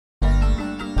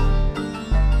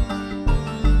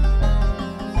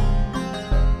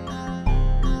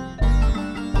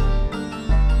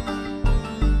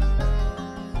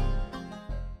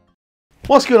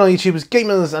What's going on, YouTubers,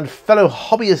 gamers and fellow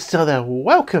hobbyists out there?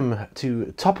 Welcome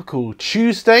to Topical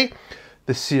Tuesday,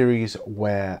 the series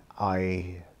where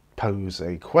I pose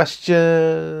a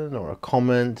question or a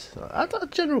comment, a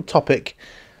general topic,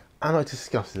 and I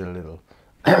discuss it a little.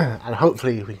 And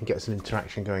hopefully we can get some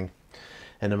interaction going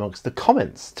in amongst the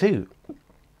comments too.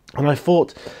 And I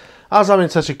thought, as I'm in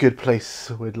such a good place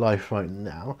with life right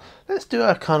now, let's do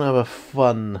a kind of a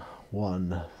fun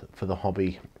one for the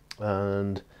hobby.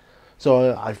 And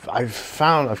so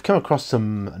I've come across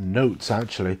some notes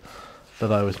actually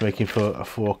that I was making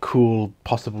for cool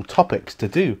possible topics to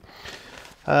do.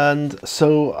 And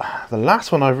so the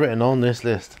last one I've written on this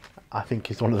list I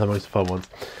think is one of the most fun ones.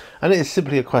 And it is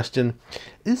simply a question: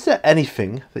 is there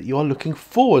anything that you are looking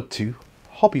forward to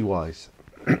hobby-wise?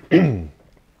 That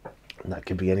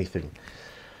could be anything.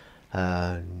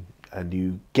 A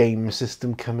new game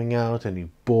system coming out, a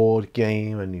new board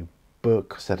game, a new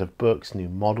book, set of books, new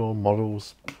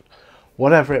models,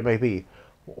 whatever it may be,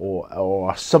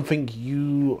 or something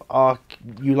you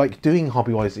like doing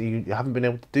hobby-wise that you haven't been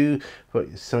able to do, but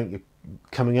something you're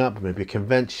coming up, maybe a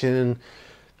convention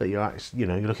that you're actually,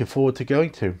 you're looking forward to going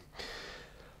to.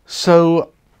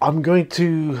 So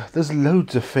there's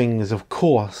loads of things, of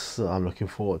course, that I'm looking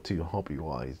forward to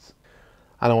hobby-wise,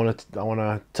 and I want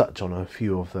to touch on a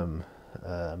few of them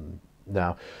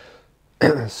now.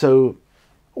 So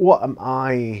what am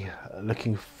I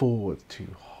looking forward to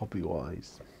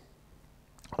hobby-wise?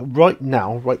 Right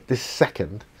now, right this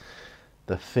second,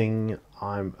 the thing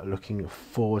I'm looking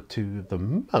forward to the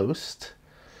most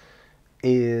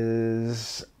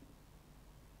is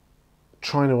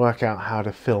trying to work out how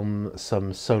to film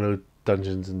some solo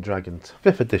Dungeons and Dragons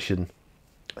 5th edition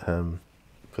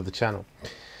for the channel.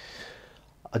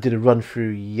 I did a run through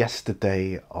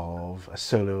yesterday of a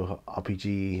solo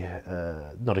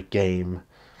RPG, not a game,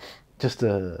 just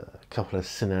a couple of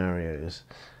scenarios,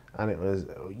 and it was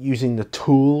using the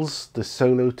tools, the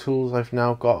solo tools I've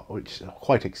now got, which are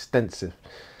quite extensive,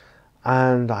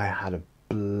 and I had a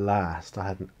blast. I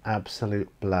had an absolute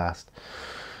blast.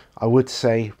 I would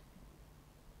say,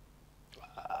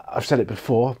 I've said it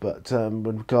before, but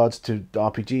with regards to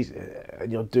RPGs,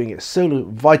 and you're doing it solo,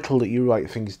 vital that you write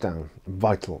things down.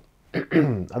 Vital.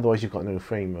 Otherwise you've got no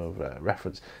frame of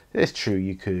reference. It's true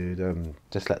you could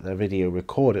just let the video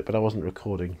record it, but I wasn't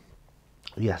recording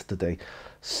yesterday,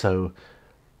 so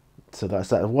that's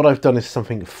that. What I've done is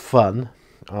something fun.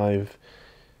 I've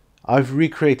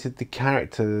recreated the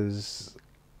characters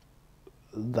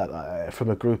that from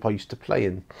a group I used to play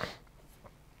in.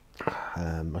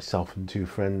 Myself and two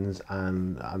friends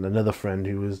and another friend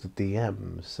who was the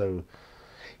DM. So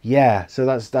yeah, so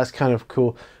that's kind of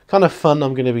cool, kind of fun.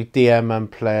 I'm going to be DM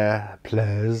and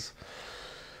players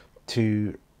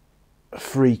to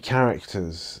 3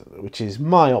 characters, which is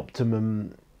my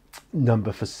optimum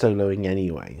number for soloing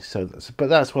anyway. So but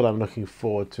that's what I'm looking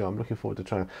forward to. I'm looking forward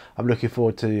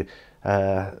to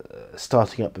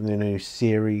starting up the new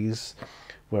series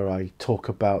where I talk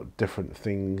about different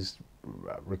things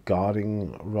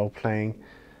regarding role-playing,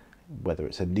 whether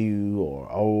it's a new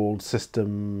or old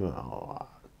system, or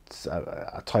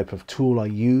a type of tool I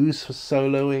use for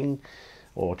soloing,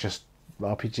 or just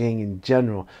RPGing in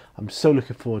general. I'm so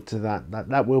looking forward to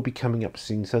that will be coming up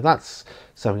soon, so that's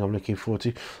something I'm looking forward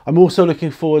to. I'm also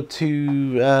looking forward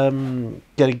to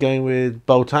getting going with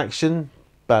Bolt Action,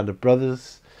 Band of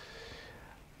Brothers.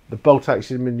 The Bolt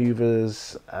Action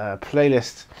Maneuvers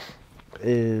playlist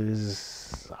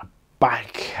is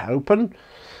back open.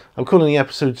 I'm calling the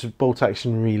episodes of Bolt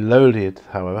Action Reloaded,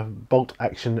 however. Bolt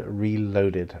Action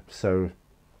Reloaded. So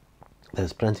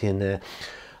there's plenty in there.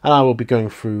 And I will be going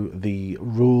through the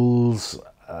rules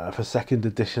for 2nd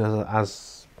edition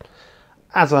as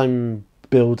I'm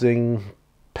building,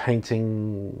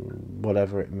 painting,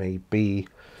 whatever it may be,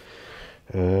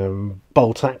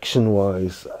 bolt action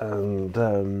wise.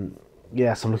 And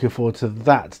yes, I'm looking forward to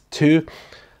that too.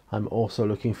 I'm also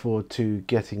looking forward to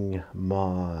getting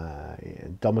my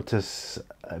Domitus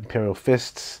Imperial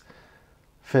Fists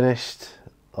finished.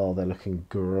 Oh, they're looking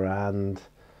grand.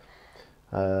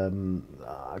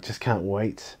 I just can't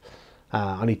wait.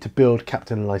 I need to build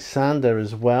Captain Lysander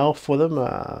as well for them.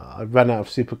 I ran out of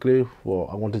super glue. Well,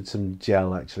 I wanted some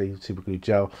gel actually, super glue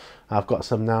gel. I've got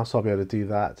some now, so I'll be able to do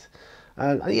that.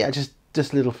 And yeah, just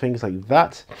little things like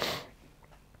that.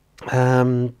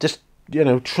 Just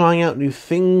trying out new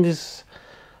things.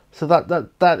 So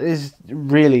that is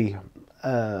really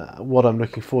what I'm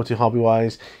looking forward to hobby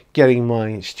wise. Getting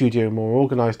my studio more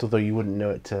organized, although you wouldn't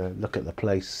know it to look at the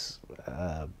place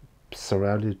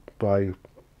surrounded by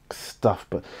stuff,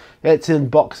 but it's in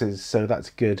boxes, so that's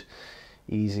good.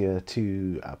 easier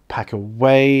to pack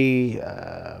away,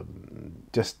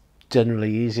 just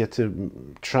generally easier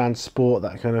to transport,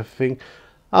 that kind of thing.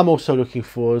 I'm also looking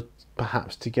forward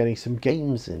perhaps to getting some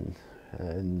games in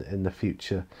the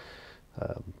future,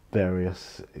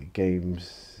 various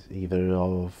games either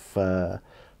of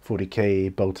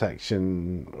 40k, bolt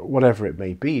action, whatever it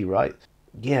may be, right?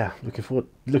 Yeah, looking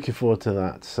forward to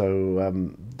that.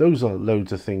 So those are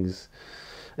loads of things.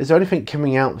 Is there anything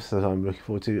coming out that I'm looking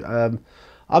forward to?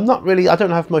 I'm not really. I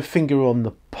don't have my finger on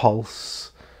the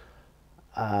pulse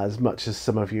as much as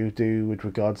some of you do with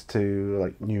regards to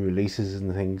like new releases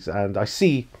and things. And I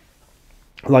see,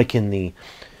 like in the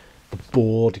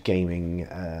board gaming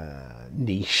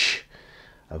niche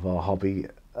of our hobby,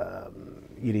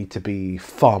 you need to be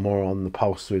far more on the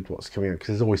pulse with what's coming out, because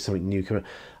there's always something new coming out.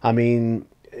 I mean,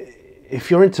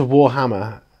 if you're into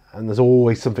Warhammer, and there's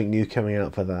always something new coming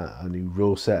out for that, a new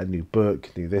rule set, a new book,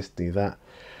 new this, new that.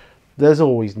 There's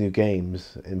always new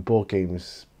games in board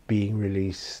games being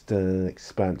released,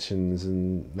 expansions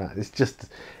and that. It's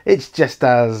just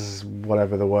as,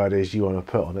 whatever the word is you want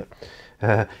to put on it,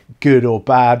 good or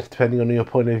bad, depending on your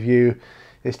point of view.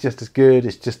 It's just as good,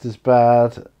 it's just as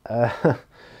bad.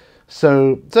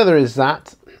 So there is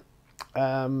that.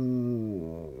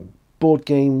 Board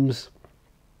games.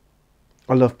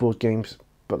 I love board games,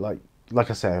 but like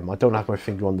I say, I don't have my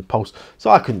finger on the pulse, so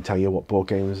I couldn't tell you what board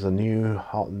games are new,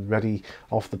 hot and ready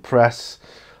off the press.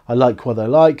 I like what I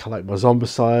like. I like my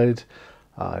Zombicide.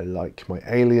 I like my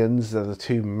Aliens. They're the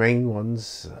two main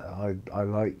ones I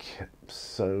like.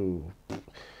 So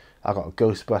I got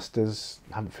Ghostbusters.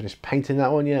 I haven't finished painting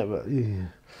that one yet, but and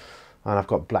I've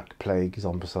got Black Plague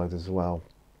Zombicide as well.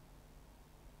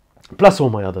 Plus all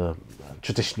my other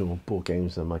traditional board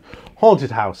games and my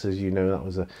Haunted House, as you know,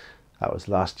 that was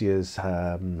last year's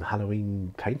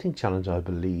Halloween painting challenge, I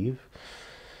believe.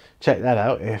 Check that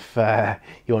out if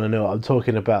you want to know what I'm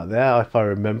talking about there. If I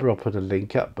remember, I'll put a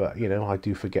link up, but you know, I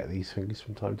do forget these things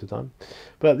from time to time.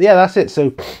 But yeah, that's it.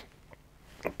 So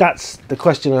that's the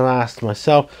question I've asked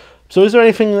myself. So is there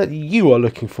anything that you are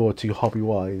looking forward to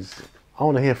hobby-wise? I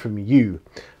want to hear from you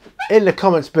in the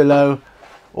comments below,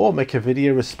 or make a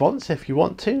video response if you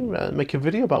want to. Make a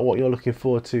video about what you're looking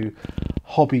forward to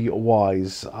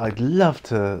hobby-wise. I'd love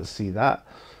to see that,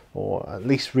 or at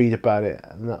least read about it,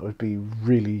 and that would be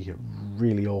really,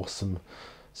 really awesome.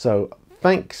 So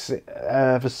thanks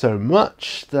ever so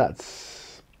much.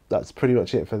 That's pretty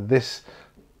much it for this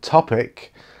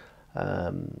topic.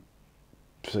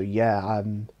 So yeah,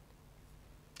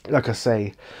 like I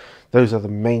say, those are the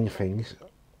main things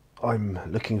I'm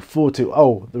looking forward to.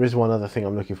 Oh, there is one other thing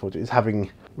I'm looking forward to, is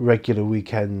having regular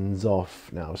weekends off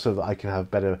now, so that I can have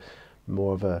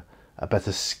more of a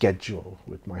better schedule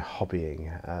with my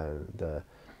hobbying and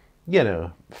you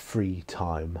know, free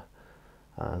time,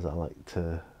 as I like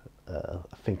to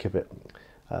think of it,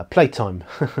 playtime.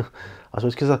 I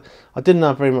suppose, because I didn't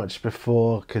have very much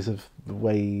before because of the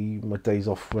way my days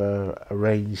off were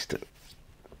arranged,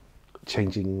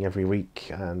 changing every week,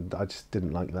 and I just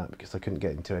didn't like that because I couldn't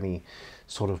get into any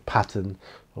sort of pattern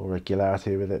or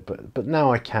regularity with it. But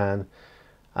now I can,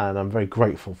 and I'm very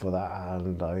grateful for that,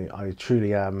 and I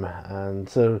truly am. And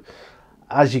so,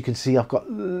 as you can see, I've got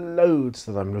loads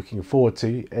that I'm looking forward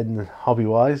to in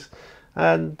hobby-wise,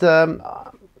 and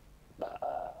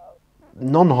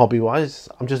non-hobby-wise,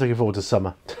 I'm just looking forward to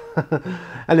summer.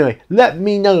 Anyway, let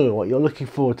me know what you're looking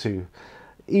forward to,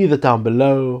 either down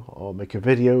below or make a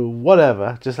video,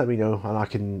 whatever. Just let me know,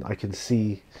 and I can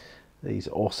see these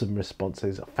awesome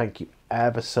responses. Thank you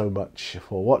ever so much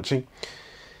for watching.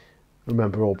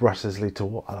 Remember, all brushes lead to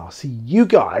water, and I'll see you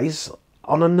guys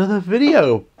on another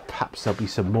video. Perhaps there'll be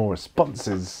some more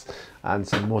responses and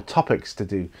some more topics to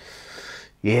do.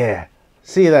 Yeah,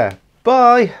 see you there.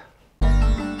 Bye.